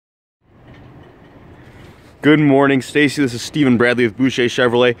Good morning, Stacy. This is Stephen Bradley with Boucher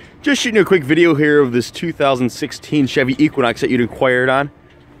Chevrolet. Just shooting a quick video here of this 2016 Chevy Equinox that you'd inquired on.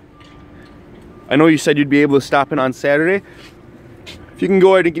 I know you said you'd be able to stop in on Saturday. If you can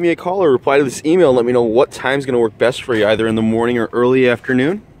go ahead and give me a call or reply to this email and let me know what time's going to work best for you, either in the morning or early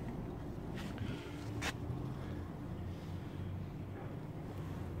afternoon.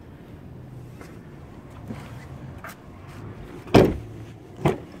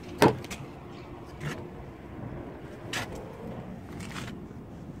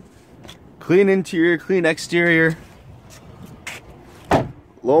 Clean interior, clean exterior,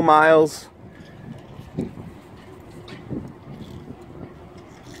 low miles.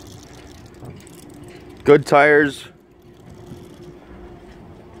 Good tires.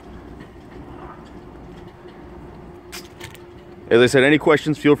 As I said, any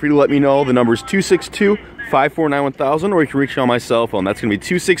questions, feel free to let me know. The number is 262-549-1000, or you can reach me on my cell phone. That's going to be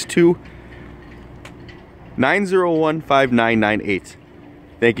 262-901-5998.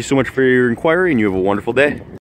 Thank you so much for your inquiry, and you have a wonderful day.